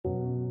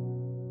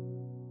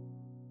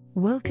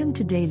Welcome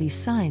to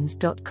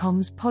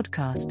dailysigns.com's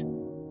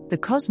podcast. The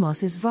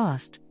cosmos is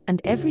vast,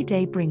 and every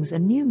day brings a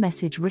new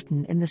message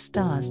written in the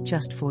stars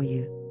just for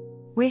you.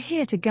 We're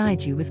here to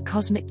guide you with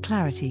cosmic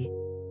clarity.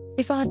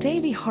 If our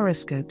daily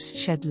horoscopes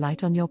shed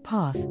light on your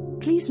path,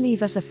 please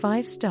leave us a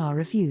 5-star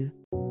review.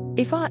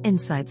 If our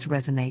insights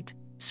resonate,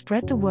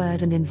 spread the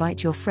word and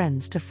invite your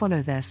friends to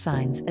follow their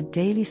signs at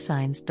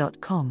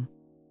dailysigns.com.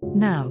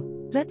 Now,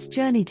 let's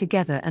journey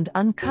together and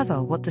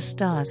uncover what the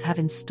stars have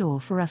in store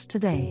for us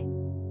today.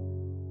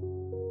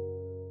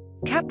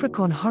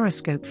 Capricorn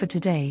horoscope for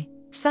today,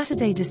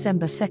 Saturday,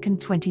 December 2,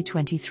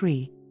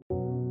 2023.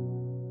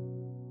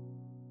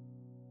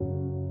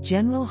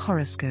 General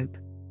horoscope.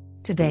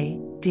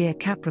 Today, dear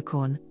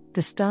Capricorn,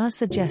 the stars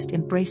suggest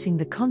embracing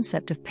the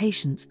concept of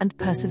patience and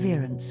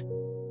perseverance.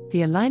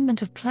 The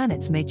alignment of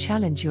planets may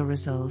challenge your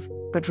resolve,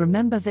 but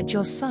remember that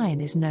your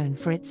sign is known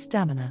for its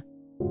stamina.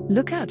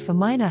 Look out for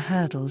minor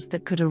hurdles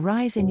that could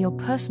arise in your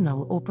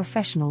personal or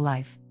professional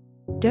life.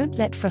 Don't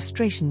let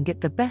frustration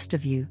get the best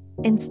of you.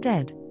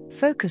 Instead,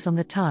 focus on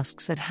the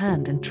tasks at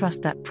hand and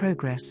trust that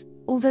progress,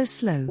 although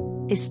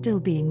slow, is still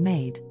being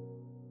made.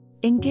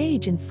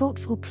 Engage in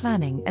thoughtful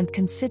planning and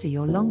consider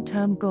your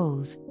long-term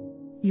goals.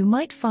 You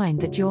might find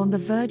that you're on the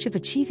verge of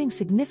achieving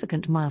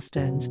significant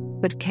milestones,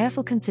 but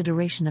careful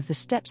consideration of the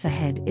steps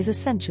ahead is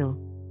essential.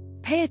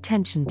 Pay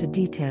attention to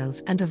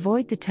details and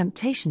avoid the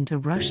temptation to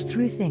rush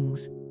through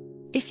things.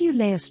 If you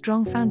lay a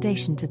strong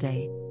foundation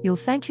today, you'll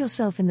thank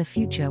yourself in the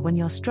future when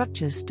your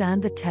structures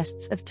stand the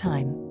tests of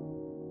time.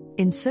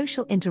 In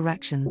social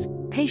interactions,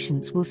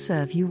 patience will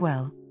serve you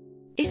well.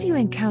 If you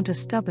encounter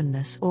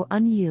stubbornness or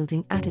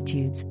unyielding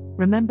attitudes,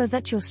 remember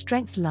that your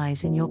strength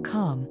lies in your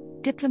calm,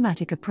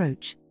 diplomatic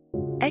approach.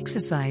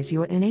 Exercise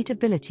your innate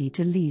ability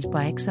to lead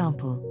by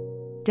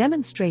example.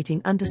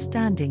 Demonstrating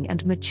understanding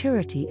and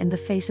maturity in the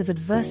face of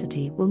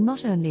adversity will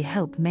not only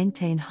help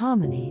maintain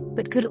harmony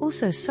but could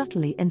also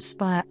subtly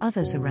inspire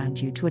others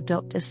around you to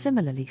adopt a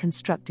similarly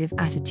constructive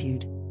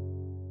attitude.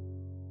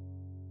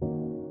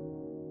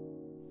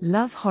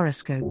 Love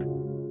horoscope.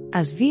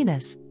 As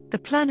Venus, the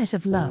planet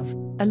of love,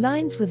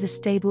 aligns with the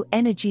stable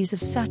energies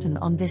of Saturn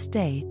on this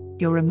day,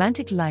 your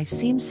romantic life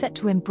seems set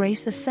to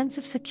embrace a sense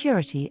of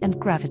security and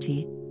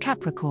gravity,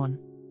 Capricorn.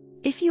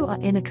 If you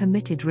are in a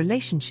committed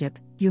relationship,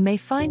 you may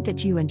find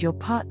that you and your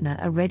partner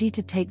are ready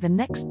to take the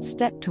next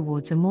step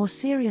towards a more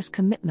serious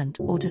commitment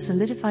or to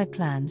solidify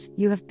plans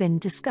you have been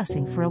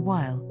discussing for a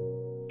while.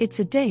 It's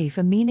a day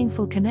for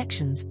meaningful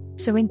connections,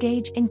 so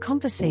engage in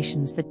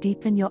conversations that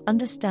deepen your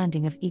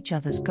understanding of each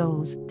other's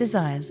goals,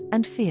 desires,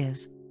 and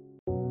fears.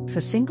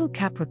 For single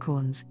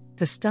Capricorns,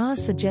 the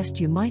stars suggest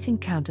you might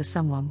encounter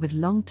someone with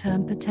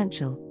long-term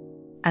potential.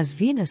 As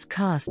Venus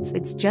casts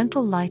its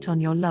gentle light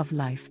on your love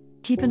life,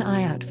 keep an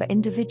eye out for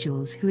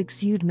individuals who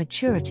exude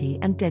maturity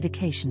and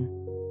dedication.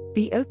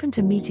 Be open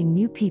to meeting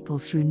new people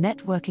through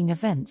networking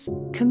events,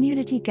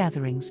 community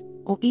gatherings,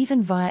 or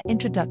even via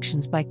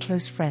introductions by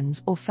close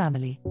friends or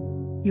family.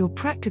 Your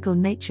practical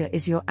nature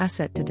is your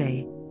asset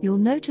today. You'll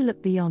know to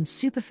look beyond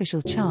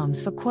superficial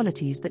charms for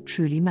qualities that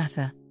truly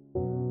matter.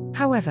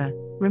 However,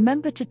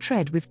 remember to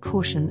tread with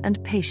caution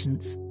and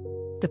patience.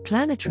 The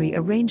planetary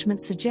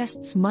arrangement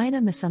suggests minor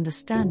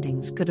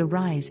misunderstandings could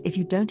arise if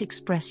you don't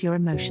express your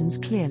emotions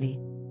clearly.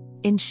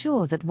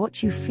 Ensure that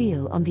what you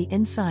feel on the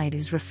inside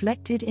is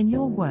reflected in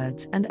your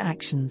words and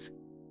actions.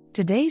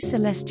 Today's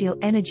celestial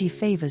energy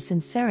favors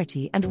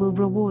sincerity and will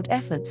reward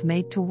efforts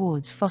made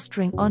towards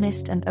fostering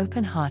honest and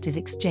open-hearted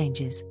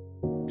exchanges.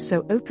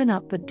 So open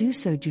up, but do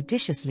so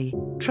judiciously,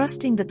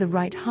 trusting that the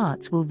right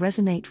hearts will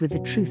resonate with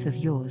the truth of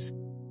yours.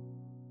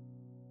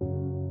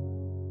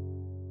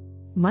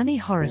 Money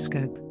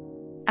horoscope.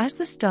 As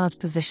the stars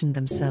position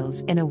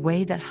themselves in a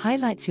way that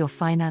highlights your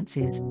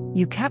finances,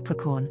 you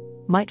Capricorn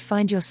might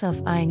find yourself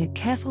eyeing a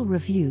careful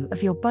review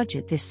of your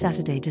budget this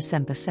Saturday,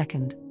 December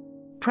 2nd.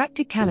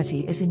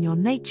 Practicality is in your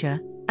nature,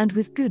 and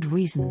with good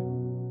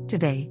reason.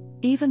 Today,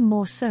 even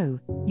more so,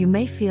 you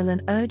may feel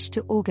an urge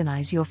to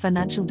organize your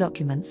financial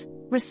documents,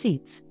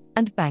 receipts,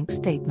 and bank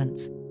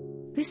statements.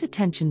 This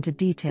attention to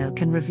detail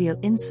can reveal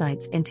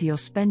insights into your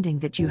spending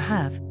that you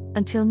have,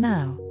 until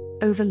now,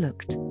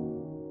 overlooked.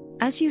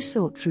 As you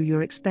sort through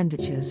your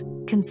expenditures,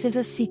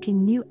 consider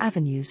seeking new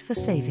avenues for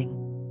saving.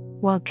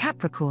 While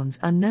Capricorns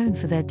are known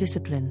for their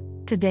discipline,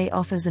 today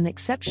offers an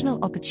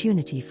exceptional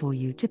opportunity for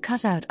you to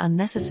cut out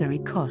unnecessary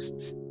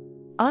costs.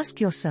 Ask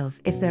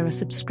yourself if there are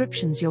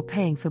subscriptions you're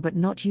paying for but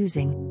not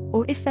using,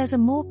 or if there's a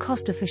more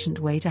cost-efficient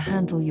way to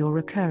handle your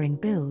recurring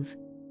bills.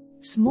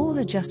 Small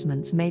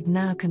adjustments made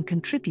now can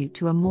contribute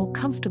to a more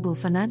comfortable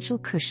financial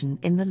cushion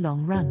in the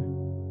long run.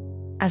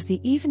 As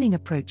the evening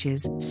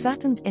approaches,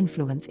 Saturn's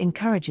influence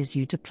encourages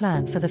you to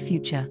plan for the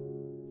future.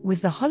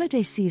 With the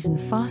holiday season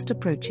fast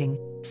approaching,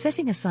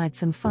 setting aside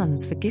some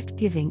funds for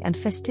gift-giving and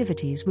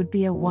festivities would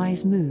be a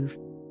wise move.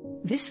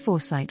 This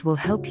foresight will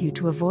help you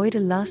to avoid a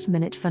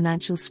last-minute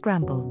financial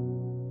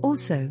scramble.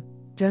 Also,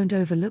 don't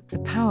overlook the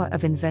power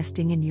of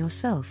investing in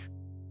yourself.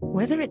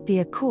 Whether it be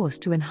a course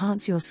to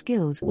enhance your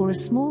skills or a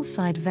small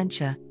side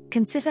venture,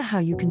 consider how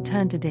you can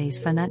turn today's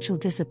financial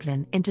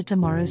discipline into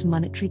tomorrow's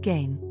monetary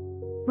gain.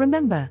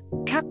 Remember,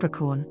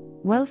 Capricorn,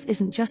 wealth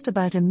isn't just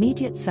about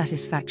immediate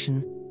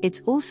satisfaction,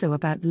 it's also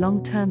about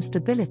long-term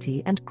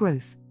stability and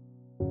growth.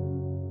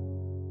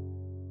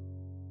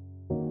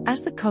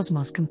 As the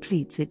cosmos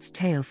completes its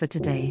tale for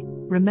today,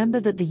 remember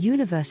that the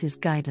universe's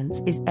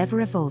guidance is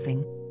ever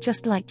evolving,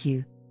 just like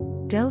you.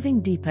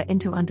 Delving deeper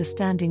into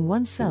understanding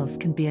oneself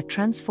can be a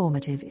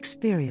transformative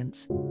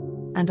experience.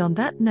 And on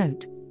that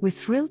note, we're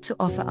thrilled to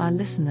offer our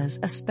listeners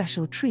a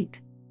special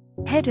treat.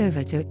 Head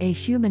over to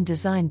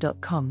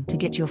ahumandesign.com to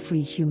get your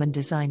free human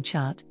design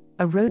chart,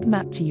 a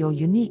roadmap to your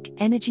unique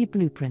energy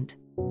blueprint.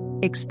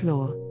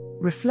 Explore,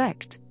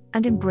 reflect,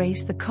 and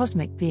embrace the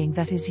cosmic being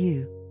that is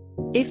you.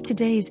 If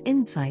today's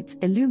insights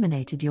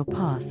illuminated your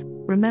path,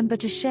 remember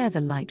to share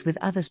the light with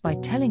others by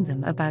telling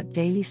them about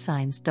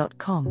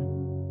dailysigns.com.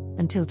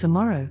 Until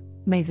tomorrow,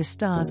 may the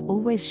stars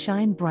always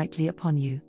shine brightly upon you.